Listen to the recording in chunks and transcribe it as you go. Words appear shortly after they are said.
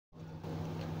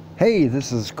Hey,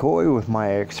 this is Coy with my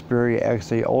Xperia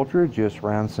XA Ultra. Just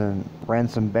ran some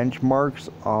benchmarks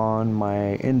on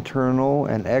my internal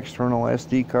and external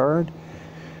SD card.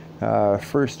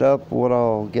 First up, what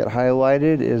I'll get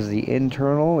highlighted is the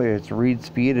internal. Its read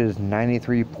speed is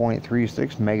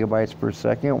 93.36 megabytes per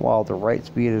second, while the write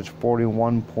speed is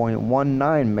 41.19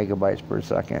 megabytes per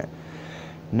second.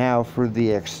 Now for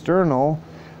the external,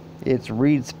 its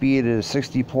read speed is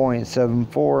 60.74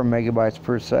 megabytes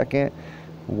per second,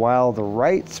 while the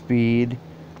write speed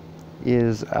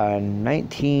is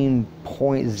 19.08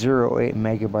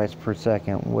 megabytes per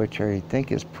second, which I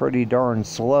think is pretty darn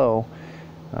slow.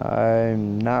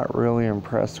 I'm not really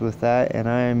impressed with that, and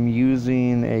I'm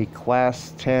using a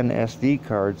class 10 SD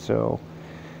card, so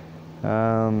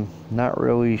not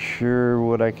really sure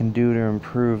what I can do to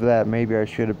improve that. Maybe I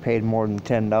should have paid more than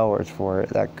 $10 for it.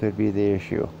 That could be the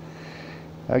issue.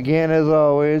 Again, as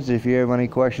always, if you have any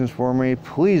questions for me,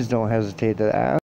 please don't hesitate to ask.